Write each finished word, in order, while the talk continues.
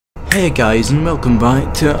Hey guys, and welcome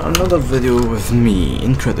back to another video with me,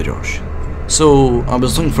 Incredijosh. So, I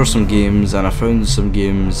was looking for some games and I found some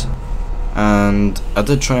games, and I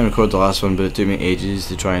did try and record the last one, but it took me ages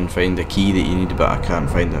to try and find the key that you need, but I can't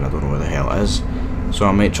find it and I don't know where the hell it is. So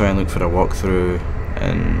I might try and look for a walkthrough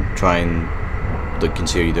and try and look and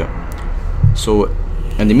see how you do it. So,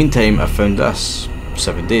 in the meantime, I found this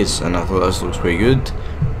 7 days and I thought this looks pretty good.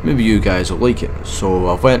 Maybe you guys will like it. So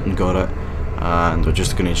I went and got it, and we're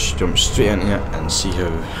just going to jump straight into it and see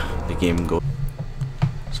how the game goes.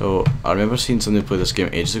 So I remember seeing somebody play this game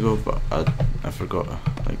ages ago, but I forgot,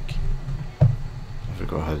 I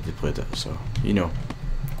forgot how they played it, so you know.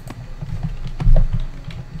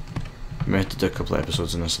 We might have to do a couple of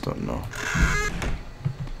episodes on this, I don't know.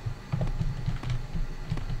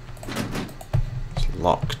 It's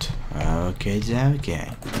locked. Okay,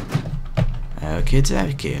 okay.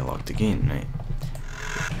 Okay, locked again, right.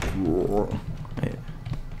 Right.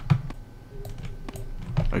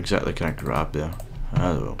 What exactly can I grab there?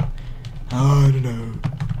 I don't know.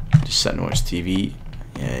 Just sit and watch TV.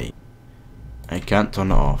 Yeah. I can't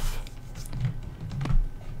turn it off.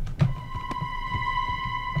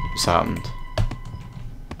 What's happened?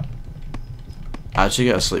 I actually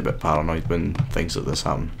get a slight bit paranoid when things like this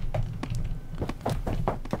happen.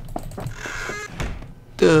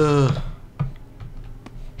 Duh.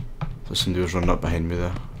 So somebody was running up behind me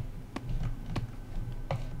there.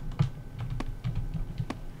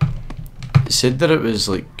 It said that it was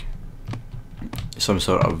like some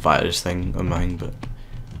sort of virus thing on mine, but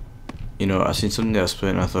you know, I seen something else play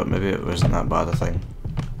and I thought maybe it wasn't that bad a thing.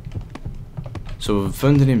 So we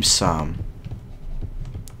found the name Sam.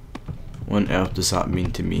 What on earth does that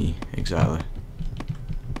mean to me exactly?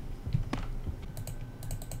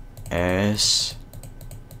 S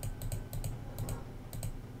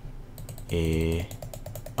A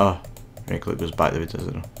right click goes back the way,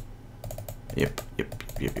 doesn't it? Yep.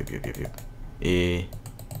 A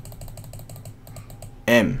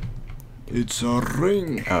M. It's a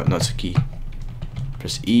ring. Oh, no, it's a key.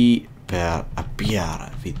 Press E per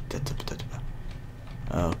appear.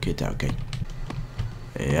 Okay.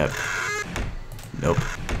 Yep. Nope.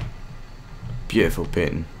 Beautiful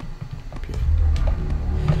painting.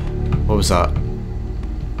 What was that?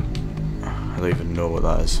 I don't even know what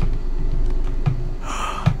that is.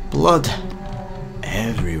 Blood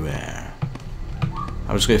everywhere.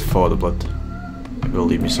 I'm just going to follow the blood. It will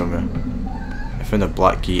lead me somewhere. I found a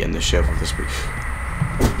black key in the shelf of this book.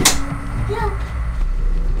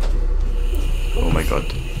 Oh my god.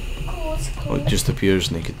 Oh, it just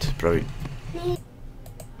appears naked. Brilliant.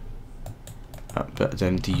 But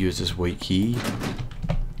then to use this white key.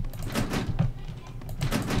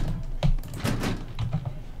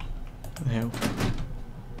 What the hell?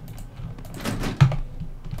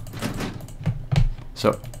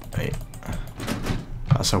 So, right.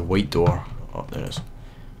 That's a white door. Oh, there it is.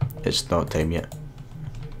 It's not time yet.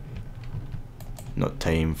 Not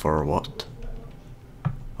time for what?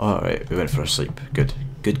 Alright, we went for a sleep. Good.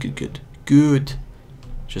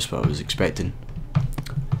 Just what I was expecting.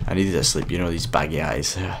 I needed a sleep, you know, these baggy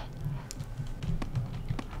eyes.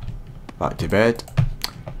 Back to bed.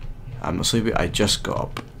 I'm not sleepy, I just got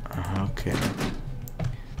up. Okay.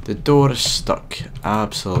 The door is stuck.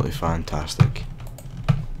 Absolutely fantastic.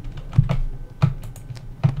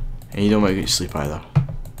 And you don't want to get to sleep either.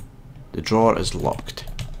 The drawer is locked.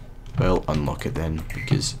 Well, unlock it then,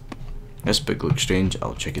 because this book looks strange.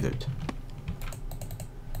 I'll check it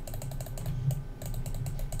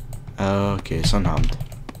out. Okay, it's unharmed.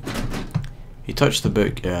 He touched the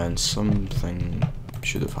book and something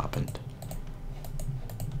should have happened.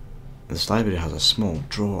 This library has a small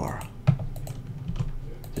drawer.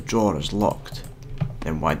 The drawer is locked.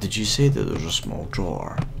 Then why did you say that there was a small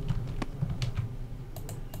drawer?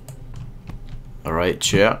 Alright,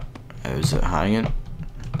 chair. How's it hanging?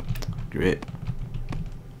 Great.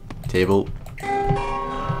 Table.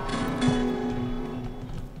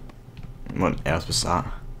 What on earth was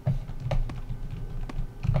that?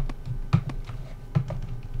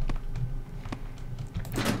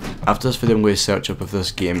 After this video I'm going to search up if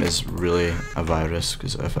this game is really a virus,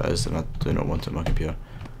 because if it is then I do not want it on my computer.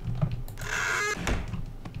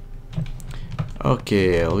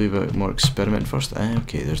 Okay, I'll leave a more experiment first.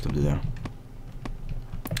 Okay, there's nobody there.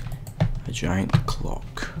 A giant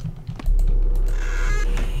clock.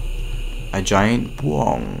 A giant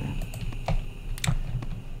bong.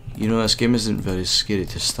 You know, this game isn't very scary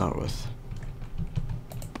to start with.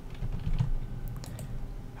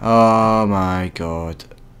 Oh my god.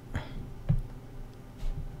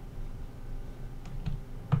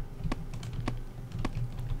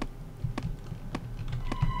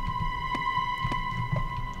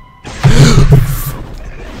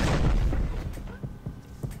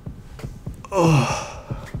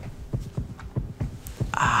 Oh.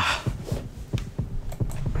 Ah.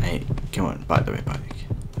 Right, come on, back the way back.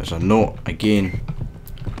 There's a note again.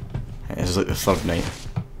 It is like the third night.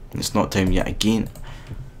 It's not time yet again.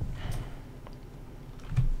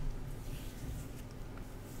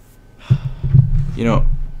 You know,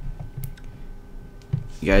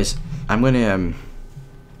 guys, I'm gonna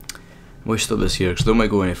stop this here because I don't want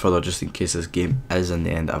to go any further just in case this game is in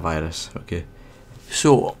the end a virus. Okay,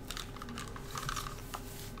 so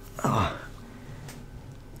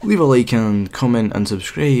leave a like and comment and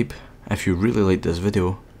subscribe if you really like this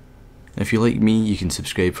video. If you like me, you can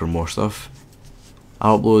subscribe for more stuff. I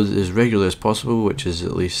upload as regularly as possible, which is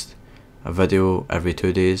at least a video every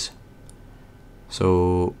 2 days.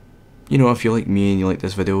 So, you know, if you like me and you like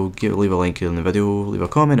this video, leave a like in the video, leave a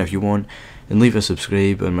comment if you want, and leave a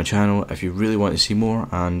subscribe on my channel if you really want to see more.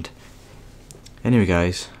 And anyway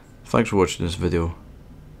guys, thanks for watching this video,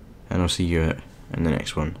 and I'll see you in the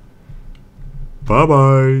next one. Bye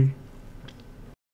bye.